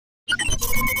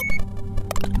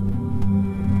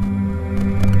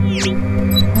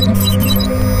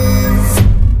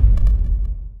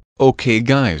Okay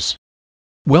guys,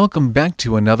 welcome back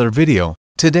to another video.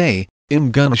 Today,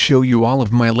 I'm gonna show you all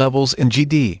of my levels in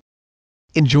GD.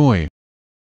 Enjoy!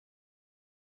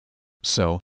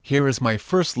 So, here is my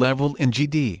first level in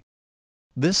GD.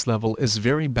 This level is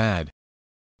very bad.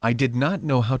 I did not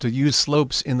know how to use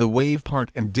slopes in the wave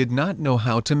part and did not know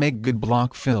how to make good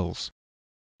block fills.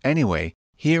 Anyway,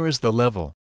 here is the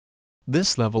level.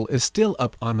 This level is still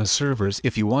up on the servers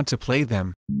if you want to play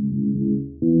them.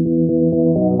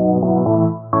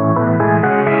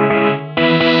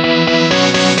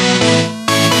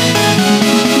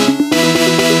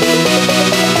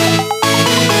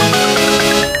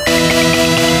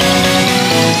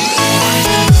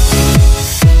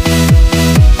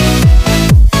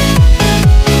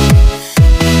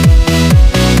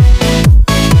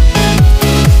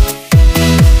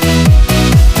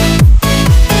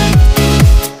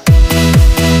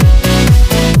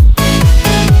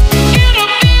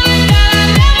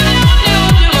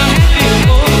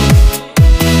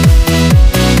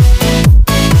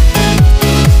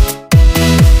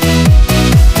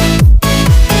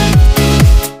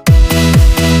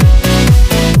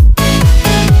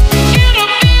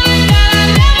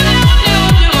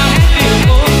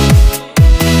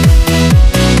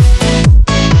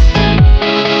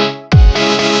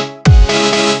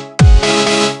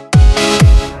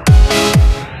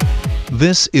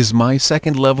 This is my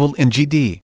second level in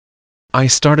GD. I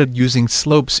started using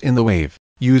slopes in the wave,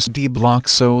 used D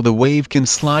blocks so the wave can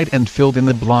slide and filled in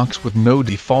the blocks with no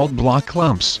default block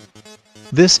clumps.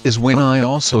 This is when I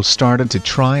also started to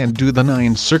try and do the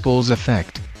 9 circles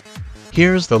effect.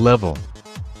 Here's the level.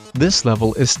 This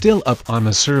level is still up on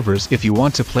the servers if you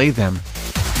want to play them.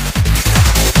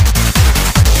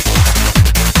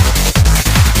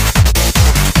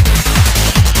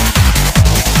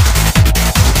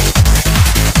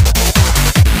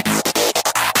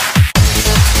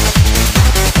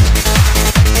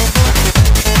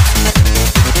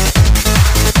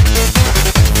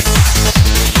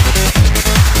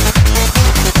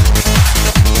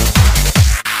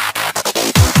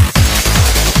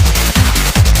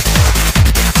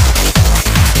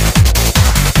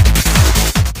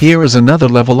 Here is another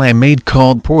level I made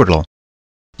called Portal.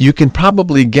 You can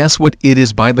probably guess what it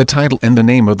is by the title and the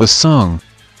name of the song.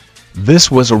 This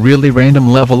was a really random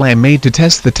level I made to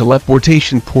test the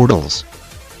teleportation portals.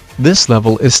 This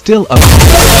level is still up.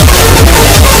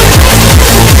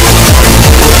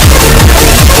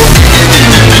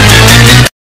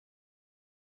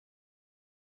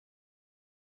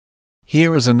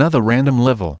 Here is another random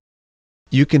level.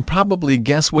 You can probably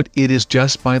guess what it is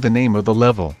just by the name of the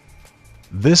level.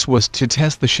 This was to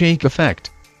test the shake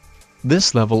effect.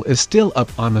 This level is still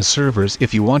up on the servers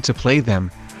if you want to play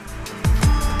them.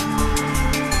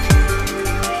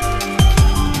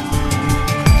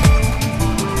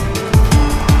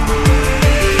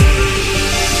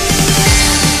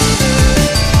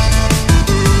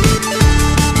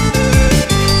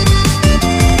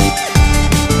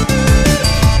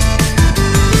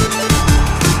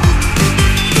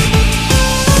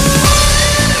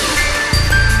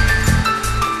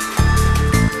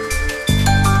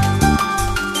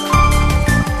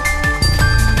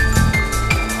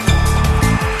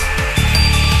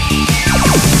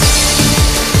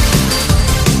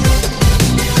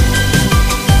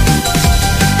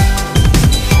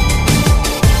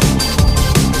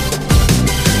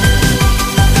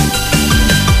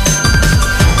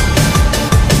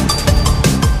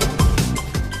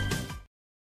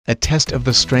 A test of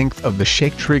the strength of the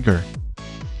shake trigger.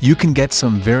 You can get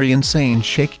some very insane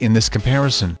shake in this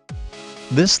comparison.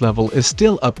 This level is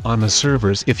still up on the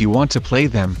servers if you want to play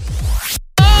them.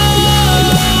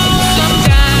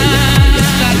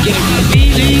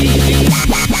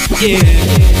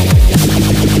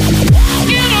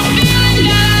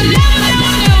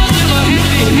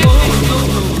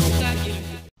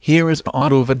 Here is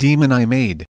auto of a demon I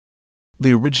made.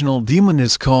 The original demon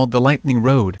is called the Lightning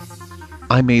Road.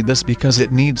 I made this because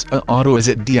it needs a auto as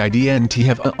it didn't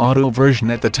have a auto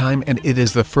version at the time and it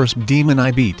is the first demon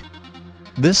I beat.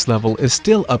 This level is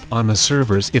still up on the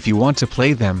servers if you want to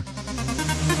play them.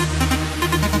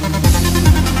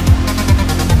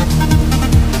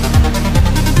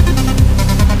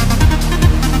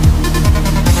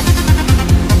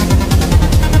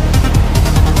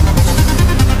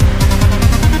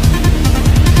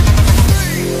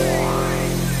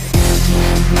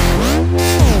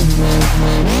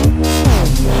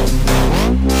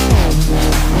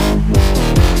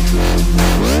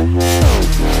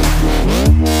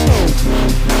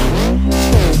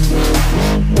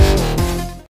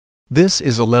 This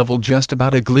is a level just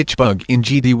about a glitch bug in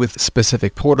GD with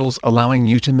specific portals allowing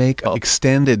you to make an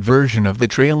extended version of the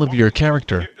trail of your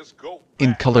character,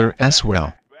 in color as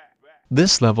well.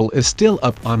 This level is still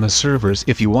up on the servers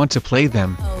if you want to play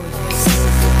them.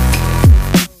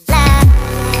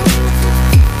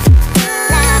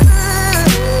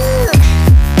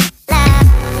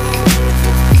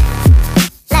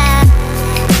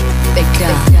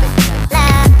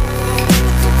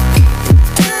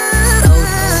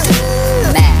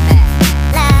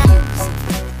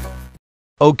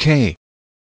 Okay.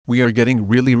 We are getting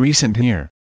really recent here.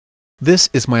 This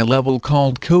is my level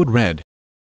called Code Red.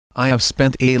 I have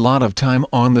spent a lot of time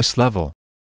on this level.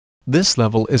 This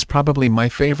level is probably my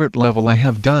favorite level I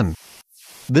have done.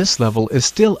 This level is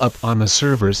still up on the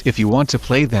servers if you want to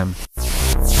play them.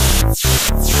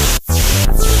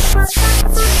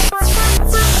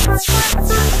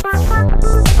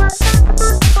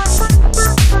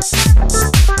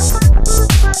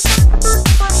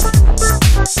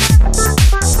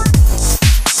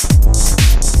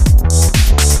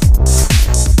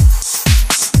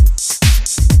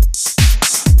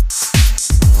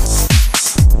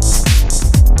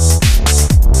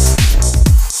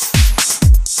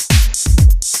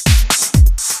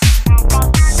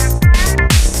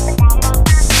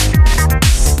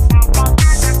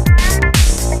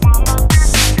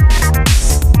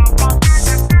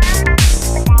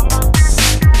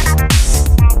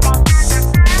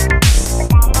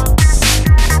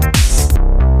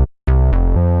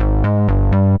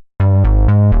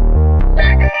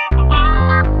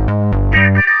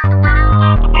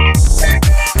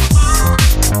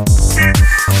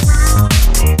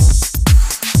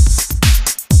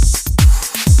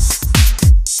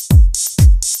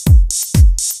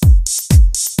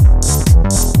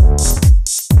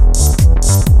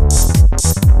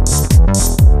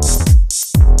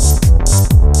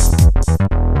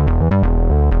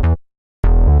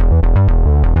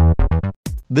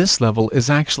 This level is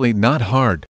actually not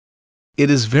hard.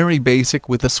 It is very basic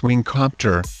with a swing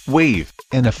copter, wave,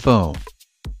 and a foe.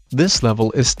 This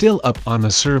level is still up on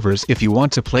the servers if you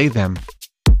want to play them.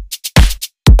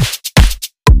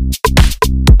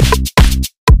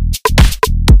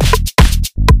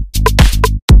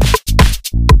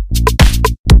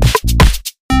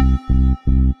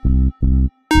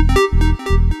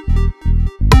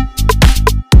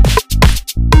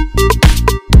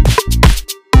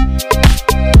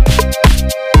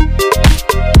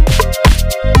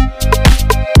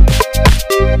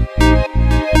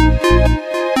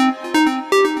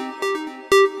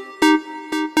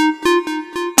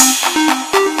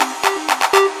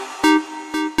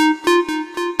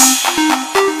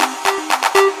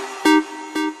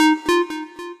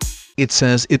 It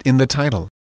says it in the title.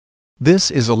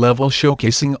 This is a level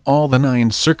showcasing all the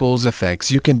 9 circles effects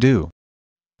you can do.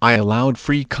 I allowed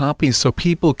free copies so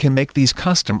people can make these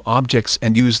custom objects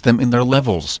and use them in their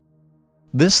levels.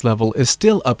 This level is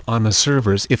still up on the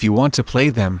servers if you want to play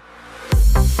them.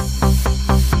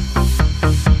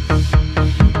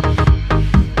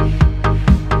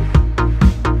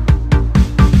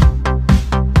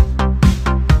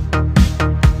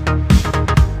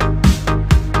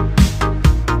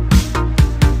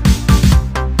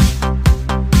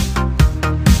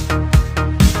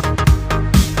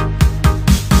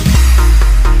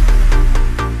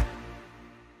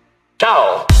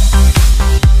 Ciao!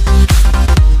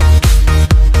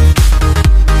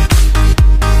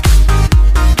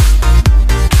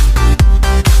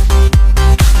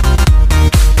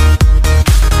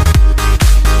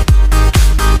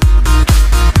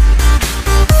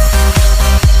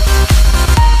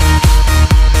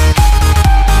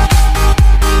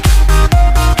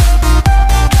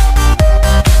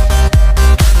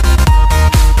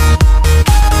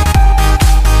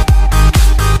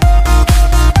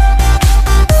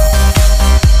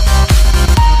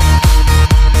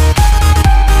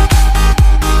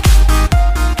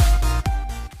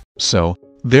 So,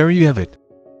 there you have it.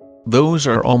 Those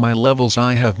are all my levels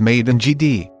I have made in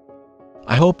GD.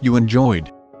 I hope you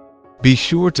enjoyed. Be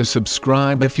sure to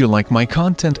subscribe if you like my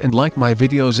content and like my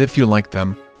videos if you like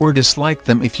them, or dislike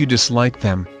them if you dislike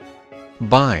them.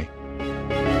 Bye.